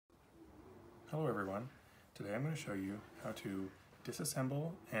Hello everyone. Today I'm going to show you how to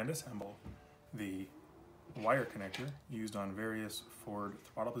disassemble and assemble the wire connector used on various Ford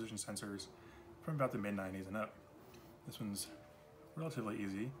throttle position sensors from about the mid-90s and up. This one's relatively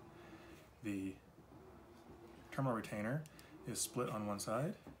easy. The terminal retainer is split on one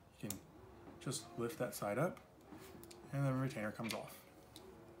side. You can just lift that side up and the retainer comes off.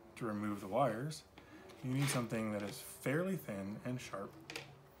 To remove the wires, you need something that is fairly thin and sharp,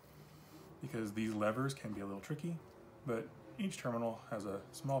 because these levers can be a little tricky, but each terminal has a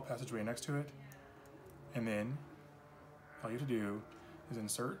small passageway next to it, and then all you have to do is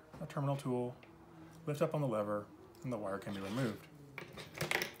insert a terminal tool, lift up on the lever, and the wire can be removed.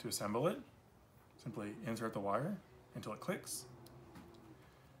 To assemble it, simply insert the wire until it clicks,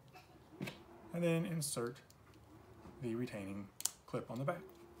 and then insert the retaining clip on the back.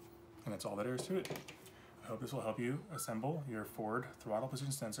 And that's all there is to it. I hope this will help you assemble your Ford throttle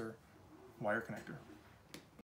position sensor wire connector.